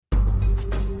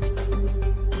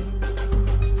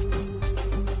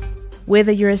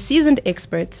Whether you're a seasoned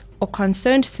expert or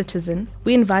concerned citizen,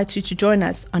 we invite you to join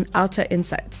us on OUTA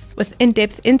Insights. With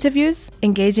in-depth interviews,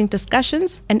 engaging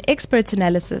discussions, and expert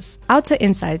analysis, OUTA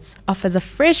Insights offers a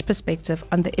fresh perspective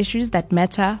on the issues that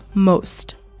matter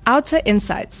most. OUTA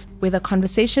Insights, where the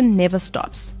conversation never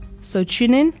stops. So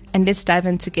tune in and let's dive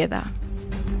in together.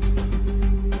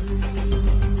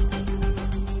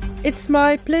 It's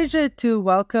my pleasure to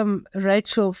welcome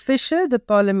Rachel Fisher, the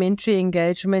Parliamentary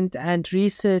Engagement and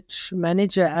Research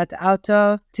Manager at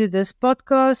OUTA, to this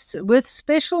podcast with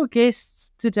special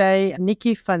guests today,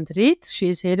 Nikki van Riet.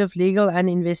 She's Head of Legal and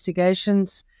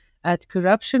Investigations at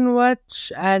Corruption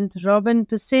Watch, and Robin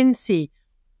Pesensi,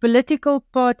 Political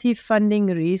Party Funding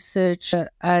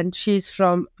Researcher, and she's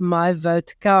from My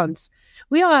Vote Counts.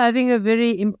 We are having a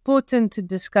very important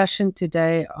discussion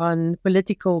today on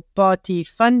political party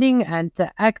funding and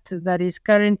the act that is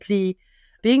currently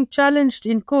being challenged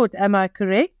in court. Am I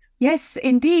correct? Yes,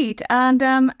 indeed. And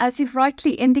as you've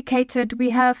rightly indicated, we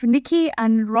have Nikki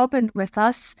and Robin with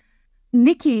us.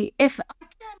 Nikki, if I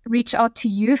can reach out to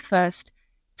you first,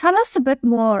 tell us a bit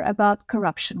more about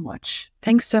Corruption Watch.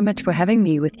 Thanks so much for having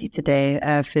me with you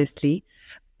today, firstly.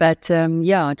 But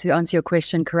to answer your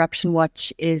question, Corruption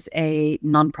Watch is a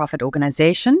non-profit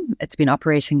organization. It's been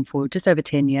operating for just over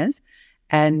 10 years,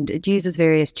 and it uses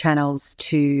various channels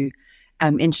to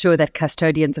ensure that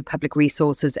custodians of public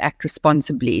resources act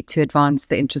responsibly to advance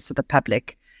the interests of the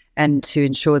public and to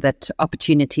ensure that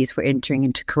opportunities for entering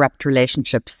into corrupt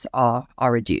relationships are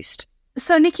reduced.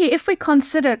 So, Nikki, if we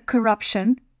consider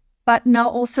corruption, but now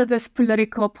also this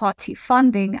political party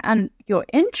funding and your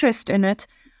interest in it,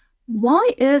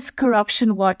 why is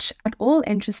Corruption Watch at all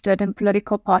interested in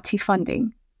political party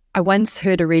funding? I once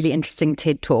heard a really interesting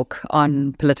TED talk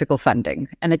on political funding,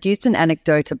 and it used an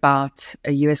anecdote about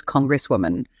a US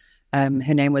Congresswoman. Her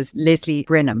name was Leslie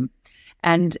Brenham,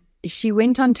 and she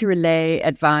went on to relay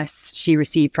advice she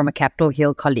received from a Capitol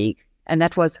Hill colleague, and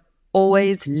that was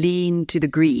always lean to the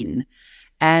green.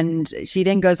 And she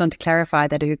then goes on to clarify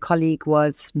that her colleague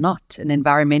was not an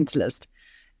environmentalist.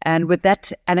 And with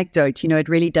that anecdote, it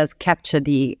really does capture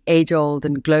the age-old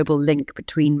and global link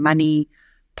between money,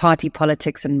 party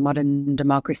politics, and modern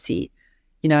democracy.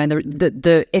 And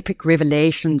the epic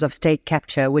revelations of state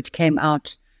capture, which came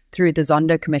out through the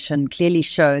Zondo Commission, clearly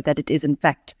show that it is, in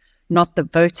fact, not the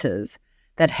voters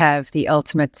that have the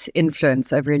ultimate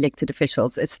influence over elected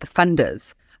officials. It's the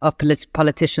funders of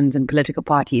politicians and political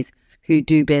parties who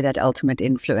do bear that ultimate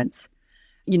influence.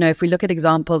 If we look at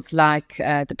examples like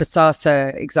the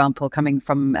Bosaso example coming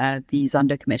from the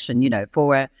Zondo Commission,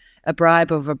 for a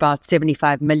bribe of about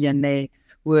 75 million, they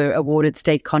were awarded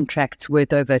state contracts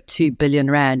worth over 2 billion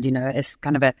rand. It's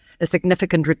kind of a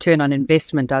significant return on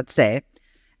investment, I'd say.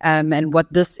 And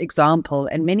what this example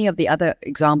and many of the other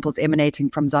examples emanating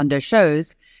from Zondo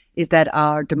shows is that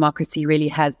our democracy really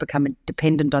has become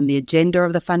dependent on the agenda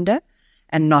of the funder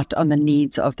and not on the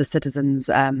needs of the citizens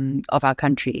of our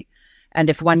country. And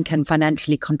if one can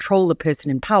financially control the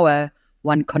person in power,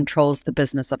 one controls the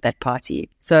business of that party.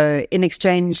 So in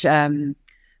exchange,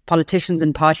 politicians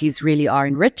and parties really are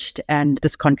enriched, and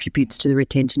this contributes to the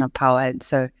retention of power. And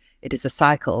so it is a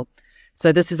cycle.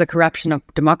 So this is a corruption of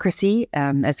democracy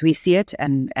as we see it,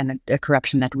 and a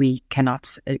corruption that we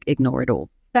cannot ignore at all.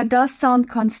 That does sound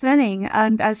concerning.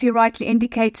 And as you rightly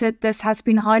indicated, this has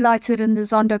been highlighted in the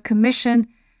Zondo Commission.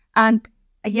 And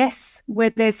yes, where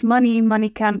there's money, money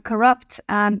can corrupt,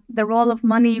 and the role of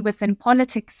money within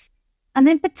politics, and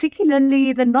then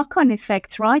particularly the knock-on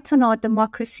effects, right, on our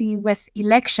democracy with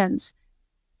elections.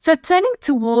 So turning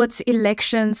towards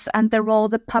elections and the role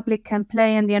the public can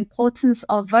play and the importance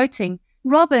of voting,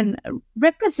 Robin,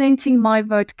 representing My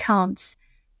Vote Counts,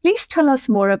 please tell us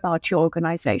more about your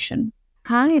organization.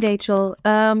 Hi, Rachel.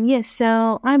 Yes,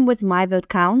 so I'm with My Vote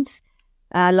Counts.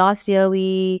 Last year,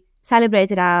 we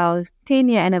celebrated our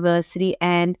 10-year anniversary,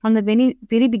 and from the very,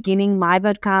 very beginning, My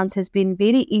Vote Counts has been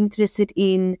very interested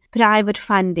in private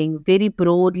funding, very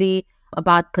broadly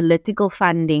about political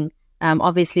funding,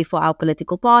 obviously for our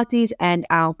political parties and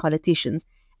our politicians.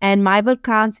 And My Vote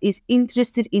Counts is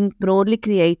interested in broadly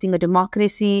creating a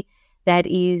democracy that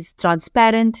is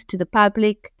transparent to the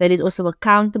public, that is also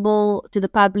accountable to the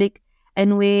public,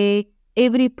 and where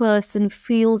every person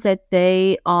feels that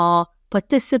they are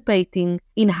participating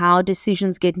in how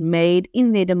decisions get made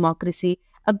in their democracy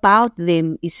about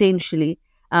them, essentially.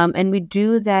 And we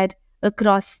do that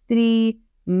across three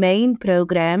main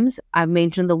programs. I've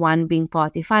mentioned the one being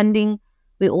party funding.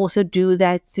 We also do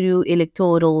that through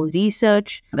electoral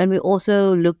research. And we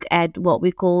also look at what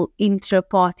we call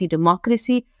intra-party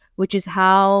democracy, which is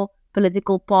how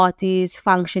political parties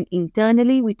function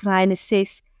internally. We try and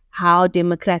assess how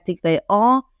democratic they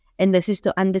are. and this is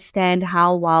to understand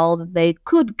how well they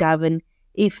could govern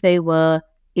if they were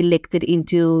elected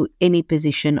into any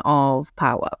position of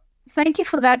power. Thank you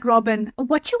for that, Robin.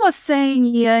 What you were saying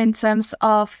here in terms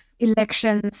of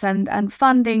elections and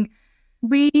funding,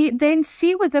 we then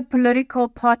see with the Political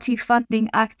Party Funding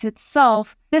Act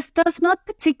itself, this does not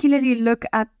particularly look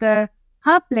at the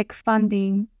public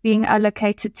funding being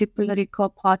allocated to political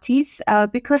parties,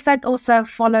 because that also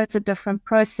follows a different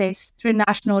process through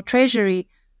National Treasury.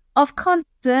 Of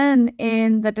concern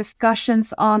in the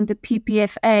discussions on the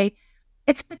PPFA,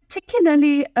 it's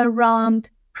particularly around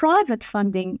private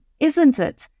funding, isn't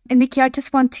it? And Nikki, I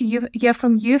just want to hear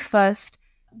from you first.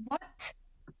 What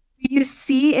do you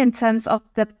see in terms of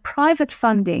the private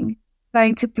funding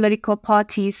going to political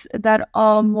parties that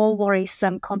are more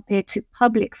worrisome compared to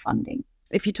public funding?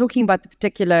 If you're talking about the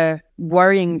particular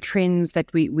worrying trends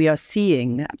that we are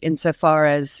seeing insofar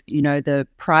as, the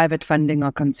private funding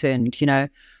are concerned,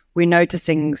 we're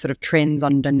noticing sort of trends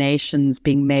on donations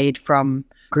being made from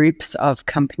groups of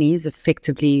companies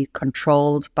effectively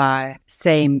controlled by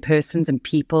same persons and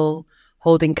people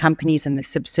holding companies and the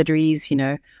subsidiaries,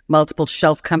 multiple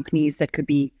shelf companies that could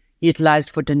be utilized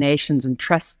for donations and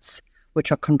trusts,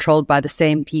 which are controlled by the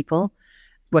same people.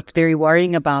 What's very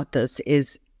worrying about this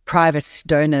is private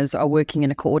donors are working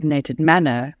in a coordinated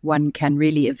manner. One can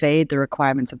really evade the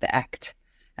requirements of the Act.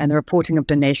 And the reporting of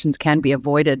donations can be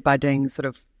avoided by doing sort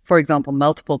of, for example,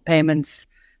 multiple payments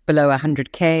below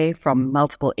 100K from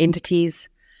multiple entities,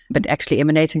 but actually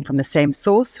emanating from the same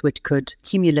source, which could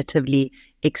cumulatively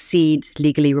exceed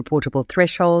legally reportable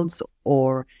thresholds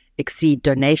or exceed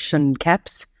donation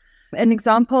caps. An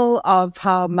example of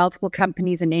how multiple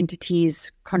companies and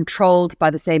entities controlled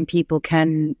by the same people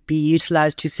can be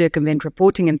utilized to circumvent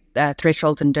reporting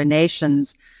thresholds and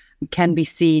donations can be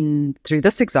seen through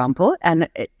this example. And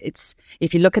it's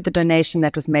if you look at the donation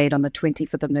that was made on the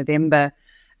 25th of November,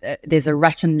 there's a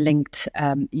Russian-linked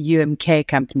UMK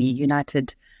company,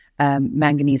 United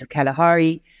Manganese of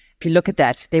Kalahari. If you look at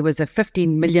that, there was a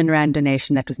 15 million rand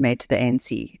donation that was made to the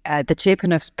ANC. The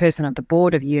chairperson of the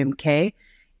board of UMK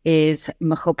is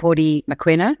Mokgopodi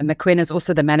Mokoena. Mokoena is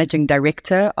also the managing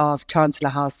director of Chancellor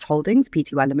House Holdings,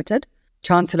 Pty Limited.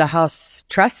 Chancellor House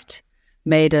Trust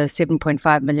made a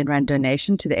 7.5 million rand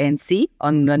donation to the ANC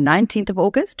on the 19th of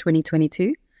August,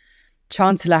 2022.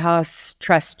 Chancellor House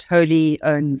Trust wholly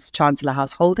owns Chancellor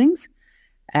House Holdings,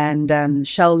 and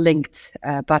Shell-linked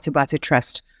Batu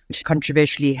Trust, which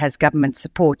controversially has government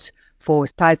support for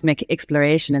seismic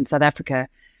exploration in South Africa,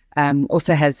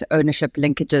 also has ownership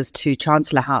linkages to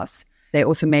Chancellor House. They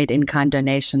also made in-kind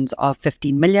donations of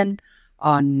 15 million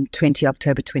on 20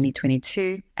 October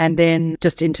 2022. And then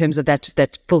just in terms of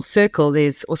that full circle,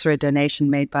 there's also a donation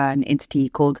made by an entity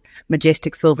called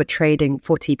Majestic Silver Trading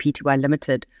 40 Pty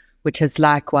Limited, which has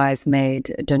likewise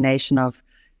made a donation of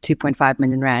 2.5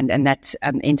 million rand. And that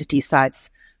entity cites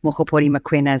Mokgopodi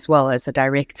Mokoena as well as a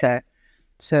director.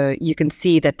 So you can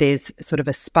see that there's sort of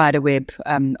a spider web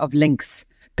of links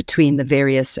between the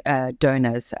various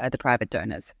donors, the private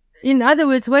donors. In other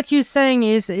words, what you're saying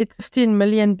is it's 15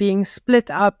 million being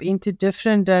split up into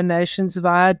different donations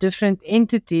via different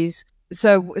entities.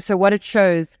 So what it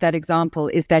shows, that example,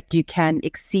 is that you can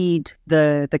exceed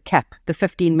the cap, the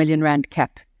 15 million rand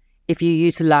cap, if you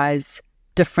utilize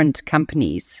different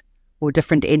companies or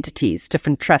different entities,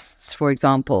 different trusts, for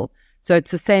example. So it's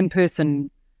the same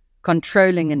person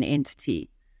controlling an entity.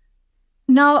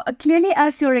 Now, clearly,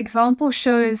 as your example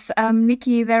shows,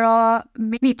 Nikki, there are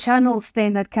many channels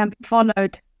then that can be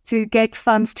followed to get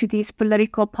funds to these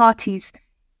political parties.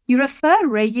 You refer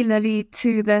regularly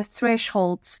to the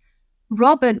thresholds.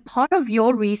 Robin, part of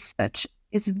your research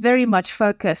is very much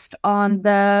focused on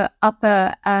the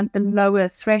upper and the lower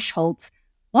thresholds.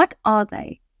 What are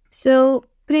they? So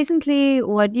presently,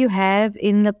 what you have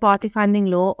in the party funding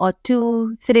law are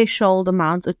two threshold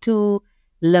amounts or two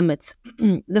limits.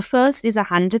 The first is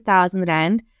 100,000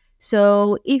 rand.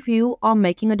 So if you are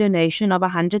making a donation of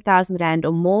 100,000 rand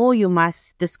or more, you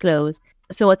must disclose.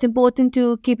 So it's important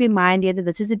to keep in mind here that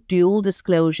this is a dual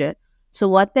disclosure. So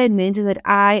what that means is that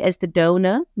I, as the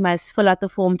donor, must fill out the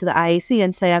form to the IEC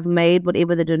and say I've made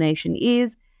whatever the donation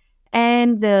is,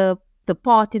 and the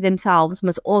party themselves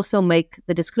must also make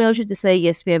the disclosure to say,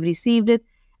 yes, we have received it,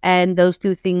 and those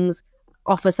two things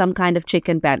offer some kind of check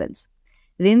and balance.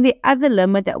 Then the other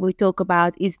limit that we talk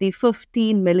about is the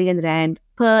 15 million rand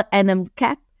per annum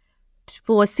cap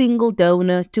for a single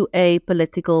donor to a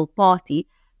political party.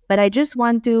 But I just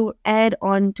want to add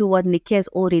on to what Nikki has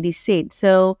already said.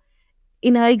 So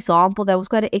in her example, that was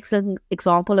quite an excellent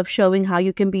example of showing how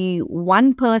you can be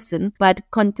one person but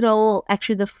control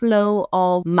actually the flow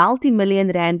of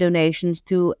multi-million rand donations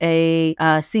to a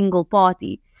single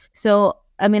party. So,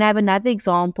 I mean, I have another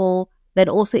example that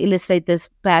also illustrates this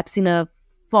perhaps in a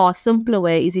far simpler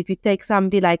way, is if you take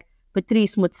somebody like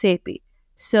Patrice Motsepe.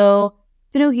 So,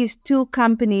 through his two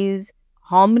companies,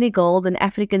 Harmony Gold and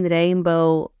African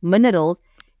Rainbow Minerals,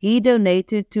 he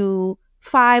donated to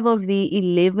 5 of the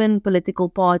 11 political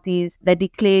parties that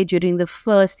declared during the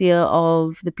first year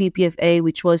of the PPFA,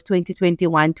 which was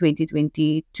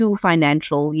 2021-2022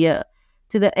 financial year.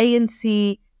 To the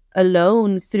ANC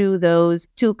alone, through those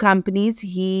two companies,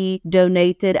 he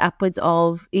donated upwards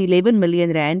of 11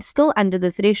 million rand, still under the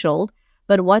threshold.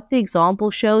 But what the example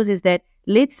shows is that,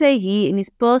 let's say he, in his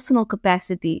personal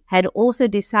capacity, had also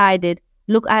decided,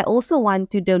 look, I also want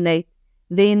to donate.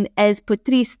 Then as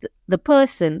Patrice, the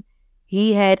person,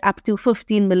 he had up to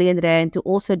 15 million rand to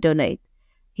also donate.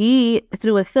 He,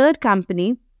 through a third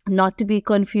company, not to be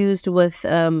confused with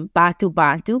Batu,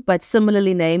 but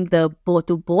similarly named the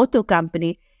Boto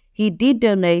company, he did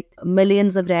donate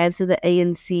millions of rands to the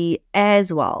ANC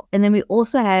as well. And then we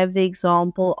also have the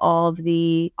example of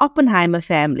the Oppenheimer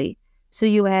family. So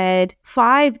you had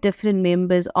 5 different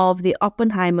members of the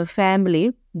Oppenheimer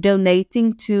family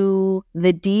donating to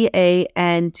the DA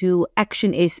and to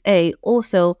Action SA,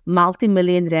 also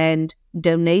multi-million rand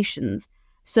donations.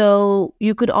 So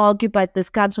you could argue, but this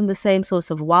comes from the same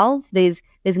source of wealth. There's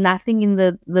nothing in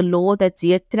the law that's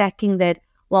yet tracking that,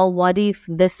 well, what if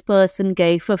this person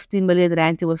gave 50 million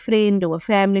rand to a friend or a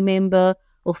family member,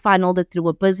 or funneled it through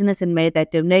a business and made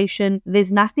that donation?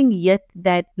 There's nothing yet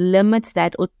that limits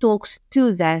that or talks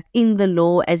to that in the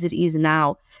law as it is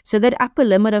now. So that upper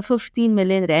limit of 15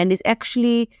 million rand is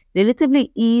actually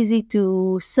relatively easy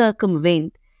to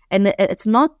circumvent. And it's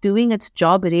not doing its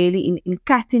job really in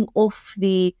cutting off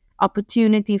the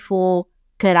opportunity for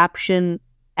corruption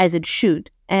as it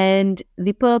should. And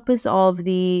the purpose of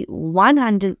the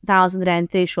 100,000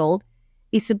 rand threshold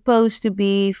is supposed to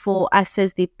be for us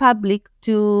as the public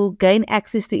to gain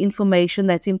access to information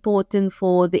that's important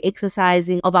for the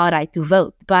exercising of our right to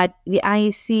vote. But the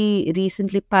IEC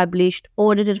recently published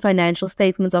audited financial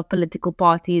statements of political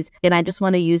parties, and I just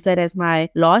want to use that as my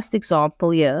last example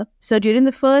here. So during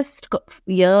the first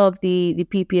year of the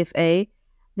PPFA,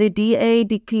 the DA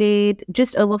declared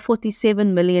just over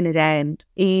 47 million rand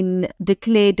in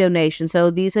declared donations. So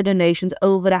these are donations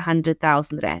over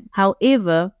 100,000 rand.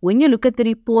 However, when you look at the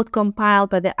report compiled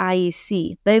by the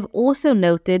IEC, they've also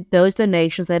noted those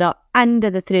donations that are under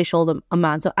the threshold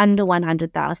amount, so under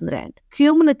 100,000 rand.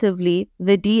 Cumulatively,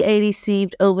 the DA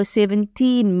received over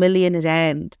 17 million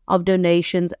rand of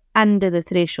donations under the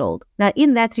threshold. Now,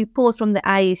 in that report from the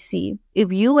IEC,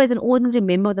 if you as an ordinary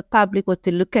member of the public were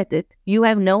to look at it, you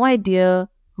have no idea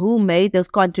who made those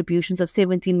contributions of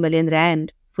 17 million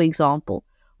rand, for example.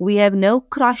 We have no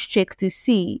cross-check to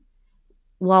see,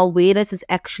 well, where does this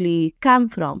actually come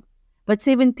from? But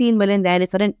 17 million rand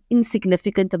is not an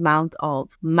insignificant amount of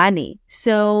money.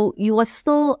 So you are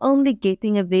still only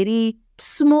getting a very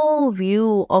small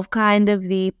view of kind of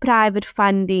the private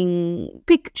funding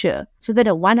picture. So that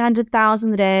a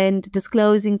 100,000 rand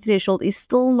disclosing threshold is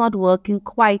still not working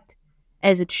quite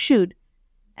as it should.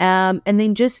 And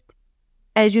then just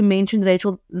as you mentioned,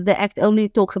 Rachel, the Act only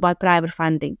talks about private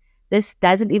funding. This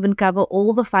doesn't even cover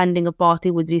all the funding a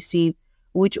party would receive,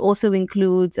 which also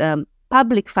includes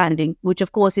public funding, which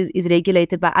of course is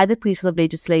regulated by other pieces of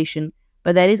legislation.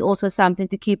 But that is also something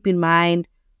to keep in mind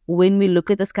when we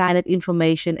look at this kind of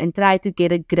information and try to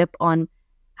get a grip on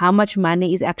how much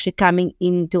money is actually coming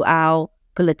into our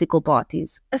political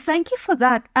parties. Thank you for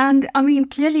that. And I mean,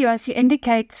 clearly, as you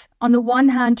indicate, on the one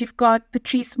hand, you've got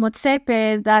Patrice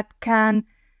Motsepe that can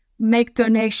make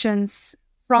donations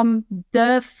from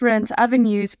different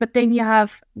avenues, but then you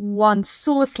have one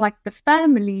source like the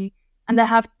family, and they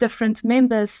have different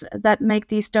members that make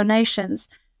these donations.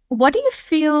 What do you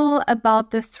feel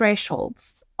about the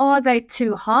thresholds? Are they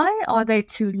too high? Are they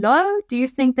too low? Do you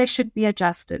think they should be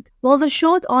adjusted? Well, the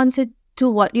short answer to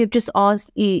what you've just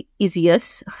asked is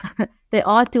yes. They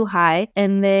are too high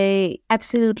and they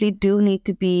absolutely do need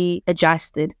to be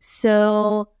adjusted.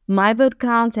 So My Vote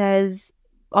Counts has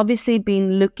obviously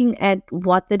been looking at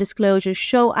what the disclosures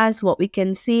show us, what we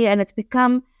can see, and it's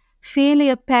become fairly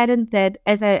apparent that,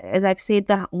 as I've said,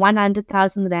 the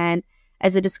 100,000 rand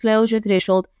as a disclosure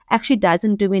threshold actually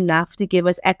doesn't do enough to give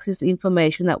us access to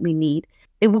information that we need.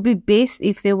 It would be best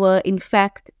if there were, in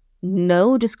fact,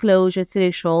 no disclosure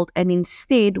threshold, and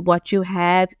instead what you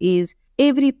have is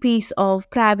every piece of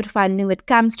private funding that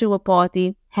comes to a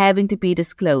party having to be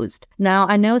disclosed. Now,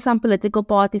 I know some political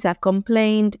parties have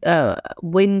complained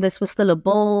when this was still a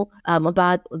bill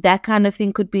about that kind of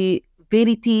thing could be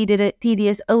very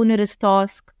tedious, onerous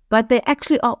task. But they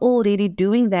actually are already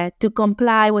doing that to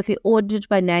comply with the audited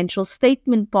financial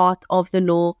statement part of the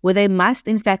law, where they must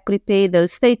in fact prepare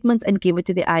those statements and give it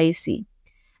to the IEC.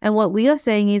 And what we are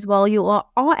saying is, well, you are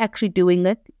actually doing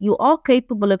it. You are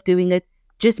capable of doing it.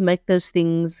 Just make those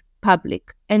things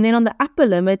public. And then on the upper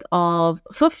limit of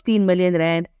 15 million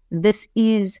rand, this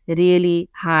is really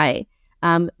high.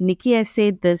 Nikki has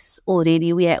said this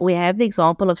already. We have the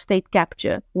example of state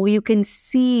capture, where you can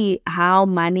see how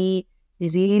money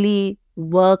really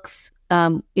works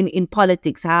in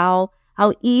politics, how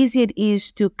easy it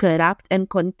is to corrupt and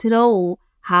control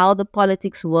how the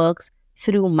politics works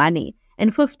through money.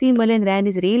 And 15 million rand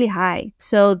is really high.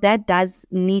 So that does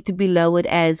need to be lowered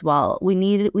as well. We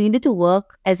need to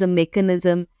work as a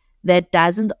mechanism that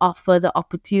doesn't offer the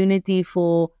opportunity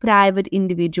for private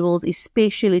individuals,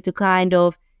 especially to kind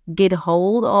of get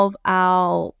hold of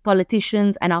our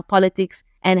politicians and our politics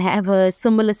and have a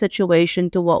similar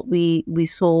situation to what we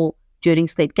saw during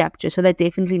state capture. So that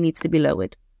definitely needs to be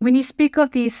lowered. When you speak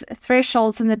of these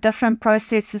thresholds and the different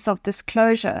processes of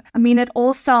disclosure, I mean, it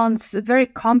all sounds very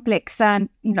complex and,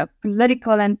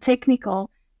 political and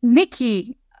technical.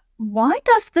 Nikki, why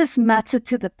does this matter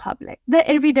to the public, the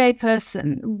everyday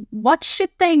person? What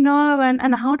should they know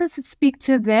and how does it speak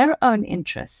to their own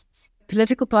interests?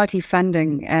 Political party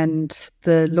funding and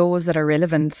the laws that are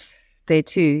relevant there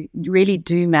too really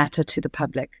do matter to the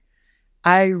public.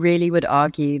 I really would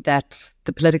argue that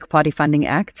the Political Party Funding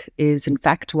Act is, in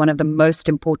fact, one of the most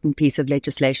important pieces of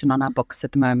legislation on our books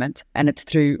at the moment. And it's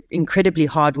through incredibly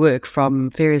hard work from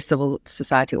various civil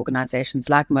society organizations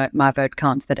like My Vote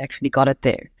Counts that actually got it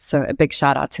there. So a big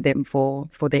shout out to them for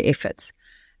their efforts.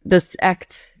 This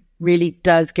act really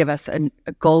does give us a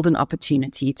golden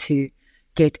opportunity to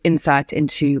get insight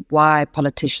into why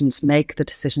politicians make the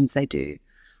decisions they do,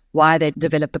 why they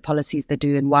develop the policies they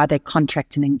do, and why they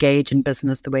contract and engage in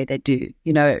business the way they do.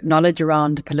 Knowledge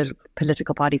around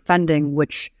political party funding,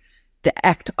 which the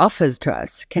Act offers to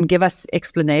us, can give us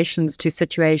explanations to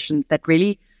situations that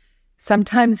really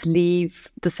sometimes leave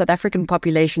the South African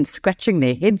population scratching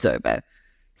their heads over.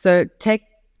 So take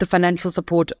the financial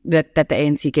support that the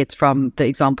ANC gets from the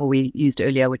example we used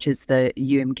earlier, which is the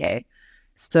UMK.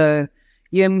 So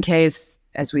UMK is,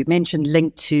 as we've mentioned,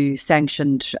 linked to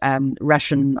sanctioned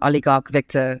Russian oligarch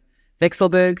Viktor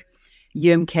Vekselberg.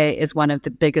 UMK is one of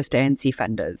the biggest ANC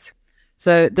funders.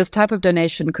 So this type of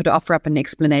donation could offer up an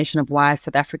explanation of why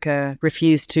South Africa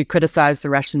refused to criticize the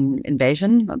Russian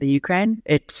invasion of the Ukraine.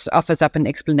 It offers up an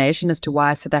explanation as to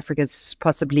why South Africa is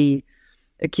possibly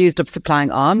accused of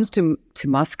supplying arms to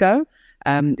Moscow,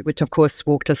 which of course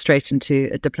walked us straight into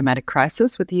a diplomatic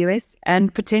crisis with the US,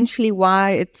 and potentially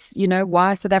why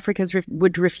why South Africa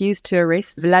would refuse to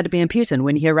arrest Vladimir Putin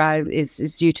when he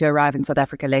is due to arrive in South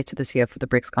Africa later this year for the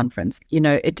BRICS conference.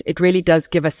 It really does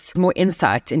give us more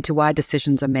insight into why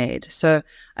decisions are made. So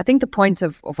I think the point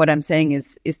of what I'm saying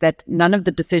is that none of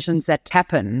the decisions that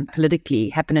happen politically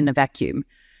happen in a vacuum.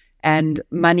 And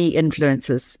money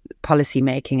influences policy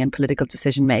making and political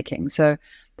decision making. So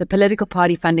the Political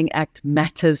Party Funding Act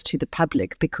matters to the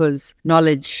public because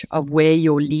knowledge of where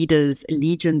your leaders'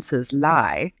 allegiances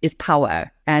lie is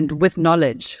power. And with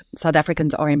knowledge, South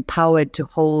Africans are empowered to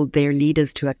hold their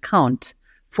leaders to account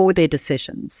for their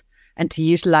decisions and to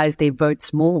utilize their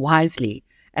votes more wisely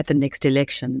at the next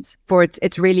elections. For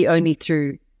it's really only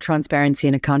through transparency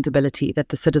and accountability that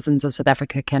the citizens of South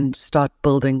Africa can start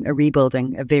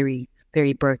rebuilding a very,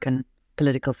 very broken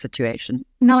political situation.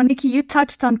 Now, Nikki, you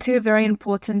touched on two very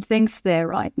important things there,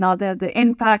 right? Now, the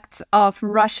impact of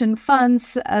Russian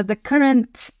funds, the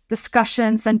current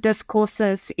discussions and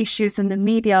discourses, issues in the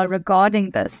media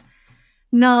regarding this.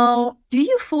 Now, do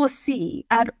you foresee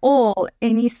at all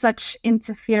any such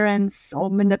interference or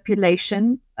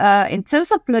manipulation in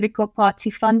terms of political party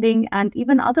funding and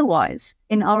even otherwise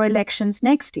in our elections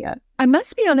next year? I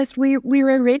must be honest, we're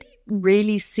already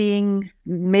really seeing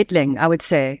meddling, I would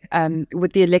say,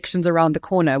 with the elections around the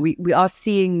corner. We are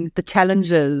seeing the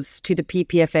challenges to the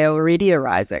PPFA already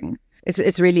arising.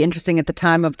 It's really interesting. At the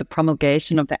time of the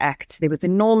promulgation of the Act, there was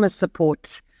enormous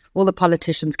support. All the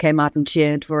politicians came out and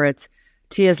cheered for it.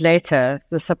 2 years later,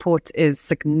 the support is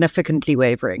significantly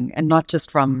wavering, and not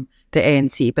just from the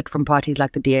ANC, but from parties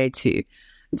like the DA too.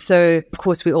 So, of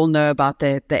course, we all know about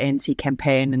the ANC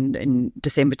campaign in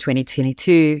December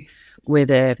 2022, where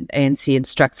the ANC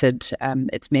instructed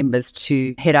its members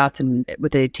to head out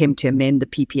with an attempt to amend the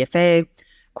PPFA,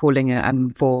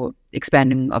 calling for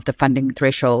expanding of the funding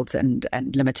thresholds and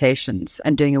limitations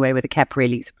and doing away with the cap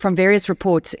release. From various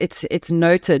reports, it's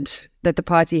noted that the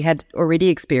party had already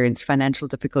experienced financial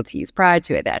difficulties prior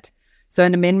to that. So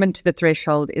an amendment to the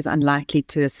threshold is unlikely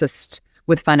to assist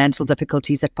with financial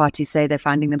difficulties that parties say they're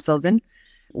finding themselves in.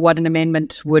 What an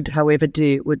amendment would, however,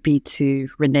 do would be to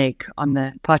renege on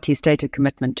the party's stated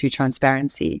commitment to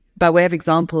transparency. By way of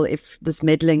example, if this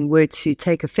meddling were to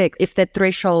take effect, if that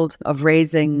threshold of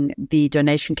raising the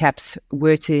donation caps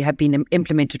were to have been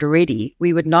implemented already,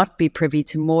 we would not be privy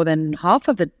to more than half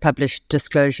of the published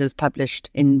disclosures published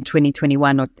in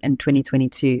 2021 and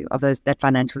 2022 of that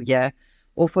financial year,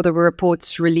 or for the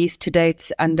reports released to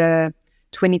date under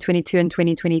 2022 and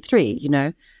 2023,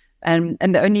 And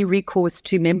the only recourse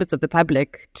to members of the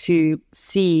public to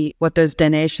see what those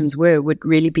donations were would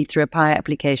really be through a PIE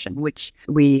application, which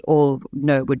we all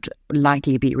know would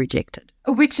likely be rejected.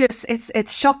 Which is,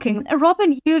 it's shocking.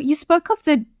 Robin, you spoke of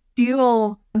the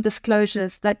dual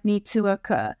disclosures that need to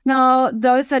occur. Now,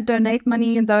 those that donate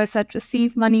money and those that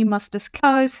receive money must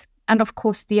disclose, and of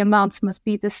course the amounts must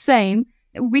be the same.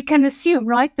 We can assume,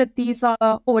 right, that these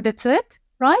are audited,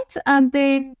 right? And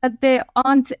then there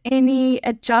aren't any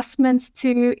adjustments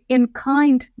to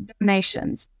in-kind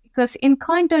donations, because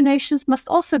in-kind donations must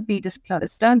also be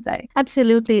disclosed, don't they?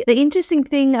 Absolutely. The interesting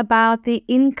thing about the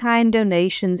in-kind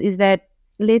donations is that,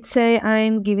 let's say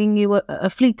I'm giving you a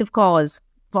fleet of cars,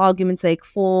 for argument's sake,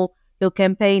 for your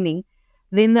campaigning,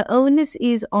 then the onus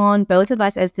is on both of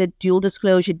us, as the dual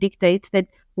disclosure dictates, that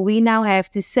we now have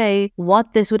to say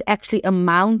what this would actually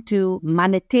amount to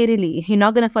monetarily. You're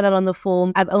not going to fill out on the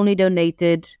form, I've only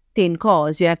donated 10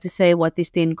 cars. You have to say what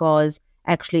these 10 cars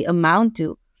actually amount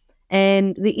to.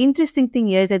 And the interesting thing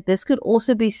here is that this could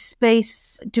also be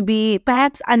space to be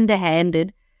perhaps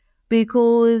underhanded,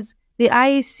 because the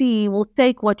IEC will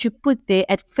take what you put there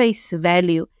at face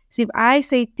value. So if I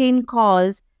say 10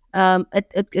 cars,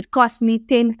 it costs me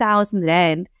 10,000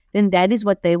 Rand, then that is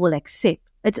what they will accept.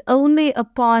 It's only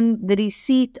upon the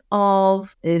receipt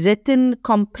of a written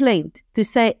complaint to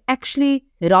say, actually,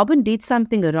 Robin did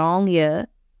something wrong here.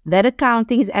 That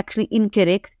accounting is actually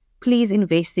incorrect. Please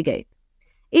investigate.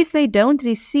 If they don't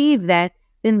receive that,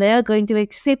 then they are going to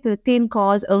accept that 10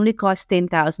 cars only cost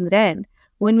 10,000 Rand,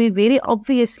 when we very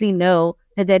obviously know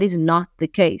that that is not the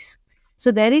case.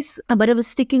 So that is a bit of a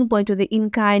sticking point with the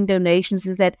in-kind donations,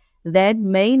 is that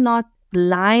may not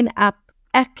line up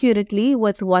accurately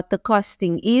with what the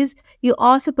costing is. You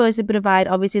are supposed to provide,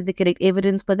 obviously, the correct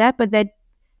evidence for that, but that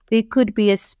there could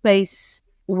be a space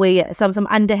where some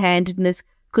underhandedness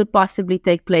could possibly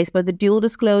take place. But the dual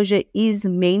disclosure is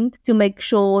meant to make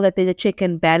sure that there's a check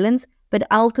and balance. But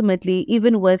ultimately,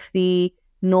 even with the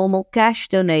normal cash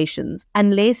donations,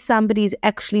 unless somebody is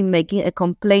actually making a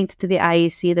complaint to the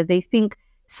IEC that they think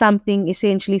something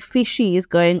essentially fishy is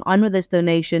going on with this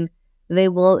donation, they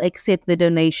will accept the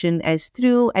donation as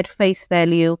true at face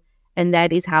value, and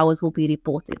that is how it will be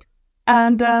reported.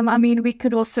 And we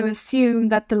could also assume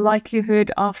that the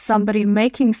likelihood of somebody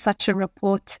making such a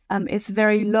report is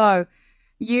very low.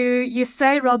 You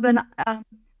say, Robin,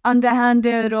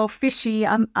 underhanded or fishy.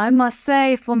 I must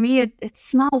say, for me, it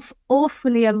smells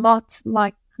awfully a lot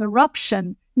like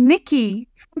corruption. Nikki,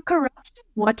 from Corruption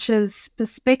Watch's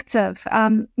perspective,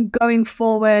 going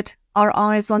forward, our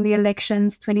eyes on the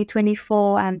elections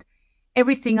 2024 and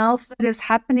everything else that is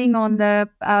happening on the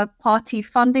party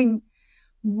funding,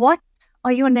 what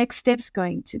are your next steps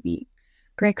going to be?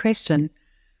 Great question.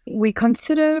 We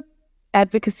consider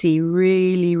advocacy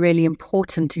really, really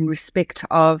important in respect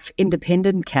of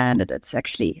independent candidates,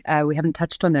 actually. We haven't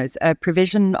touched on those.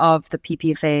 Provision of the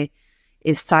PPFA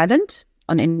is silent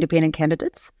on independent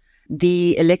candidates.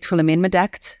 The Electoral Amendment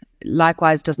Act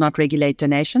likewise does not regulate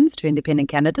donations to independent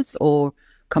candidates or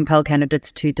compel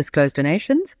candidates to disclose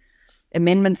donations.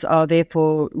 Amendments are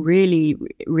therefore really,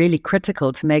 really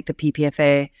critical to make the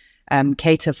PPFA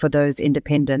cater for those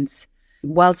independents.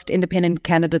 Whilst independent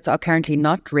candidates are currently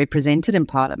not represented in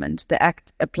Parliament, the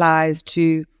Act applies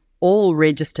to all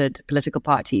registered political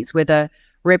parties, whether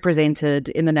represented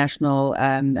in the national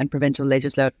and provincial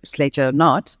legislature or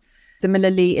not.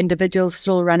 Similarly, individuals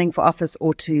still running for office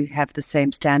ought to have the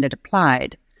same standard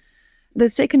applied. The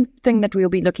second thing that we'll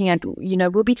be looking at,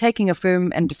 we'll be taking a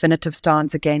firm and definitive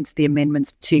stance against the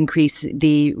amendments to increase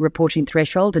the reporting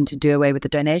threshold and to do away with the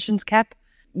donations cap.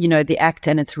 The Act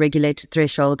and its regulated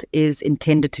threshold is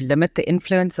intended to limit the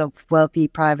influence of wealthy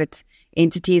private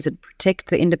entities and protect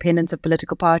the independence of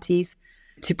political parties.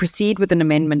 To proceed with an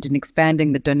amendment in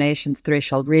expanding the donations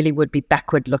threshold really would be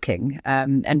backward-looking.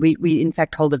 And we in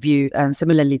fact hold the view,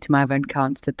 similarly to my own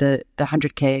counts, that the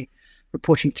 100K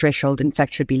reporting threshold in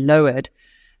fact should be lowered.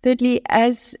 Thirdly,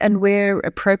 as and where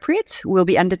appropriate, we'll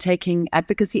be undertaking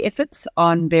advocacy efforts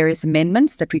on various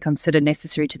amendments that we consider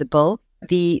necessary to the bill.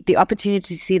 The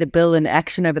opportunity to see the bill in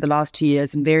action over the last 2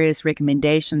 years and various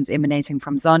recommendations emanating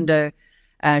from Zondo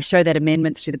show that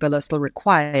amendments to the bill are still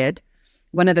required.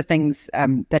 One of the things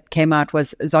that came out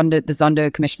was the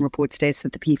Zondo Commission report states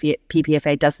that the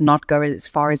PPFA does not go as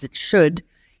far as it should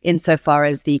insofar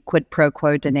as the quid pro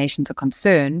quo donations are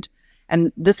concerned.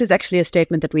 And this is actually a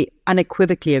statement that we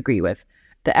unequivocally agree with.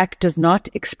 The Act does not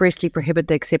expressly prohibit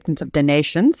the acceptance of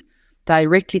donations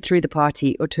directly through the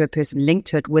party or to a person linked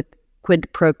to it with quid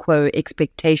pro quo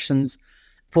expectations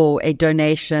for a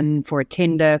donation, for a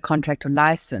tender, contract, or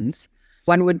license.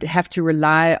 One would have to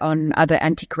rely on other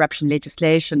anti-corruption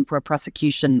legislation for a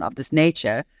prosecution of this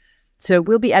nature. So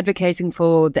we'll be advocating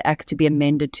for the Act to be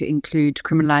amended to include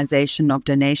criminalization of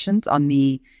donations on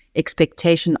the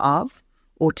expectation of,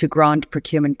 or to grant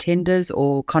procurement tenders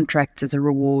or contracts as a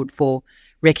reward for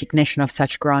recognition of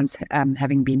such grants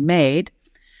having been made.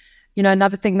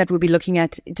 Another thing that we'll be looking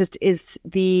at just is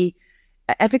the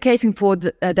advocating for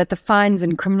that the fines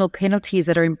and criminal penalties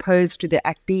that are imposed through the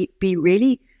Act be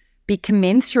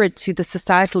commensurate to the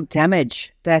societal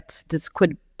damage that this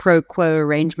quid pro quo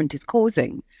arrangement is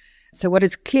causing. So what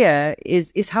is clear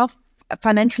is how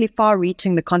financially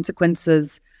far-reaching the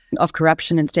consequences of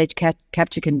corruption and state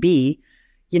capture can be.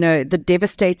 The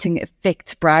devastating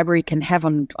effect bribery can have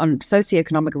on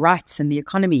socioeconomic rights and the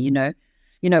economy.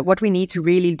 What we need to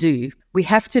really do, we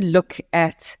have to look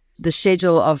at the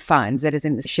schedule of fines that is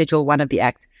in Schedule 1 of the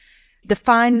Act. The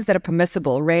fines that are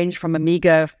permissible range from a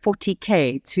meager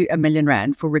 40K to R1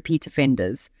 million for repeat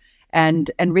offenders,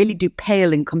 and really do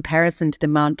pale in comparison to the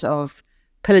amount of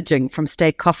pillaging from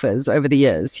state coffers over the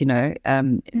years,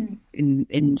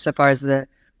 in so far as the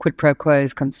quid pro quo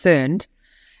is concerned.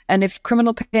 And if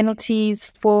criminal penalties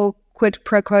for quid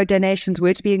pro quo donations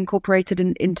were to be incorporated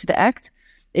into the Act,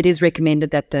 it is recommended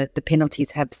that the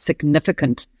penalties have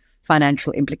significant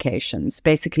financial implications.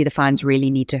 Basically, the fines really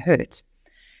need to hurt.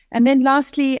 And then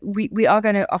lastly, we are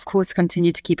going to, of course,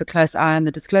 continue to keep a close eye on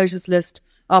the disclosures list,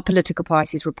 our political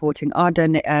parties reporting, our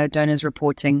donors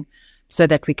reporting, so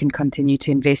that we can continue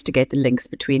to investigate the links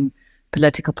between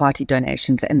political party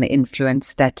donations and the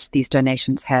influence that these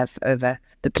donations have over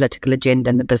the political agenda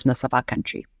and the business of our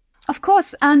country. Of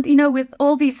course. And, with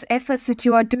all these efforts that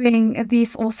you are doing,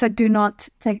 these also do not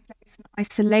take place in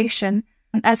isolation.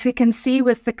 As we can see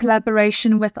with the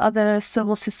collaboration with other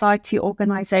civil society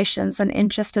organizations and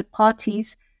interested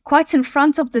parties, quite in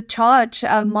front of the charge,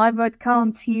 My Vote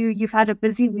Counts, you've had a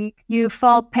busy week. You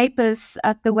filed papers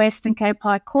at the Western Cape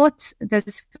High Court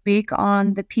this week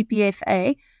on the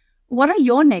PPFA. What are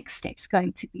your next steps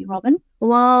going to be, Robin?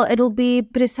 Well, it'll be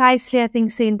precisely, I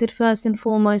think, centered first and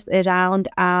foremost around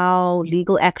our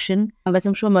legal action. As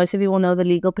I'm sure most of you will know, the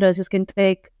legal process can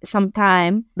take some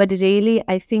time. But really,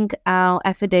 I think our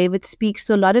affidavit speaks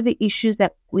to a lot of the issues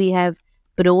that we have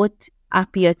brought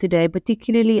up here today,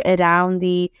 particularly around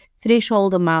the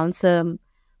threshold amounts.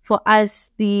 For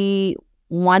us,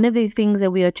 one of the things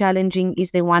that we are challenging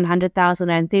is the 100,000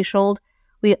 rand threshold.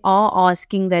 We are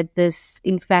asking that this,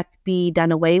 in fact, be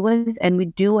done away with, and we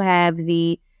do have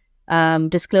the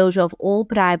disclosure of all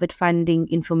private funding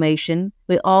information.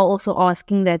 We are also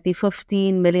asking that the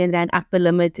 15 million rand upper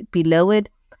limit be lowered,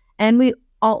 and we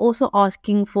are also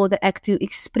asking for the Act to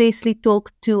expressly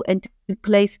talk to and to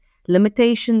place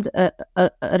limitations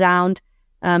around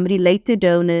related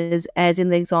donors, as in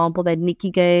the example that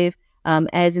Nikki gave,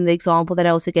 as in the example that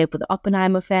I also gave with the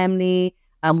Oppenheimer family,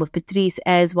 with Patrice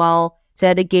as well. So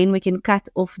that, again, we can cut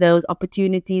off those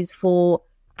opportunities for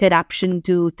corruption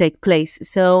to take place.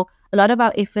 So a lot of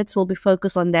our efforts will be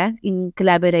focused on that in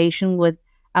collaboration with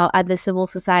our other civil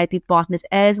society partners,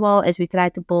 as well as we try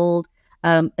to build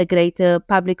a greater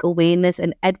public awareness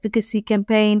and advocacy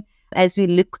campaign as we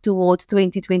look towards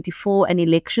 2024 and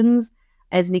elections.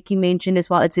 As Nikki mentioned as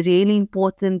well, it's really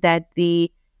important that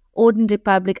the ordinary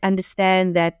public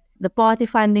understand that the party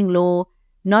funding law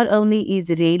not only is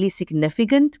really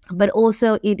significant, but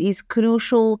also it is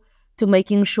crucial to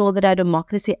making sure that our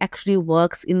democracy actually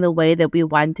works in the way that we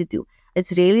want it to.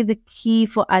 It's really the key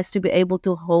for us to be able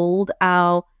to hold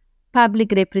our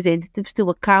public representatives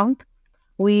to account.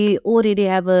 We already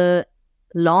have a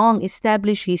long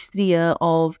established history here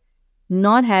of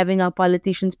not having our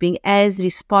politicians being as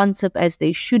responsive as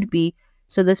they should be.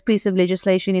 So this piece of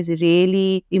legislation is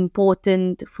really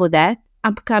important for that.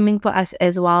 Upcoming for us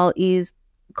as well is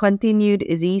continued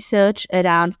research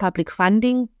around public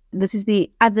funding. This is the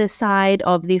other side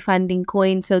of the funding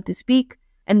coin, so to speak.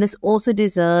 And this also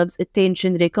deserves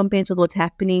attention, recompense with what's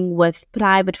happening with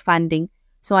private funding.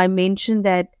 So I mentioned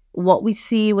that what we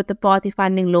see with the party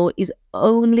funding law is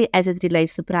only as it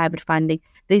relates to private funding.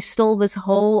 There's still this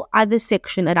whole other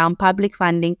section around public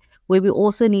funding where we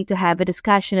also need to have a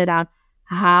discussion around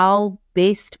how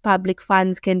best public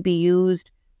funds can be used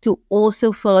to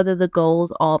also further the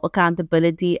goals of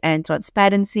accountability and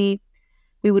transparency.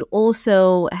 We would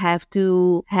also have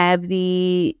to have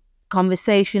the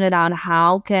conversation around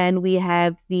how can we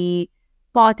have the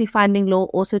party funding law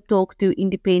also talk to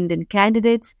independent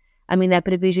candidates. I mean, that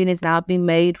provision is now being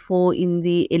made for in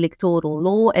the electoral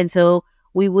law. And so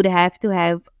we would have to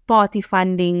have party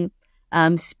funding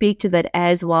speak to that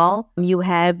as well. You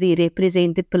have the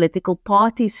Represented Political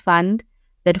Parties Fund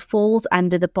that falls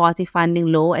under the party funding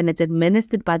law, and it's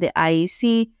administered by the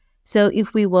IEC. So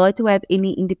if we were to have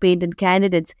any independent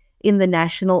candidates in the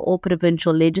national or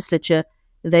provincial legislature,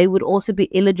 they would also be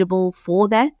eligible for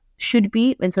that, should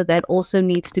be. And so that also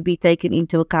needs to be taken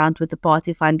into account with the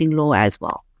party funding law as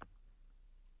well.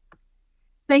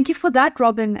 Thank you for that,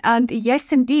 Robin. And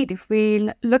yes, indeed, if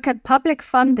we look at public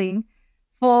funding,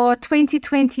 for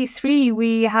 2023,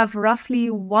 we have roughly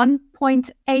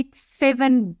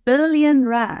 1.87 billion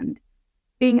rand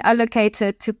being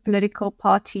allocated to political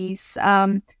parties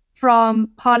from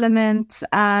Parliament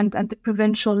and the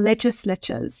provincial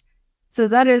legislatures. So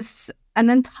that is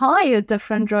an entire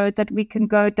different road that we can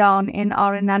go down in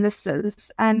our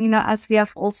analysis. And, as we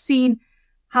have all seen,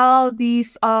 how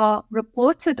these are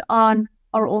reported on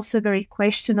are also very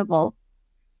questionable.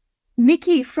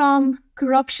 Nikki from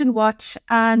Corruption Watch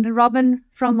and Robin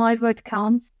from My Vote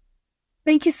Counts,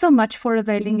 thank you so much for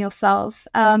availing yourselves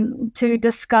to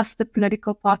discuss the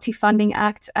Political Party Funding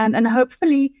Act and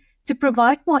hopefully to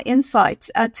provide more insight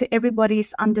to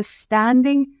everybody's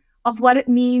understanding of what it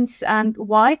means and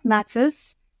why it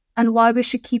matters and why we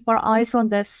should keep our eyes on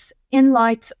this in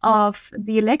light of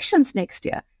the elections next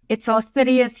year. It's our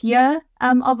 30th year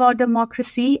of our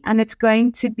democracy, and it's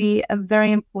going to be a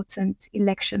very important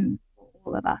election for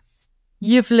all of us.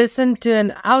 You've listened to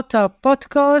an OUTA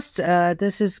podcast.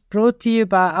 This is brought to you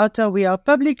by OUTA. We are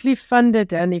publicly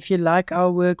funded, and if you like our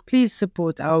work, please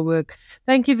support our work.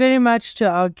 Thank you very much to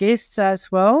our guests as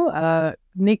well.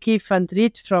 Nikki van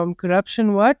Riet from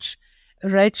Corruption Watch,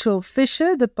 Rachel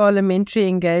Fisher, the Parliamentary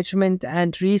Engagement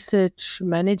and Research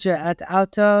Manager at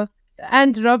OUTA,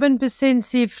 and Robin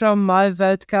Besensi from My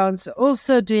Vote Counts,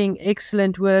 also doing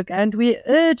excellent work. And we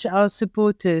urge our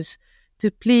supporters to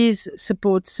please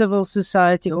support civil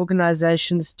society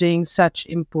organizations doing such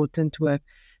important work.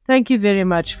 Thank you very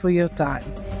much for your time.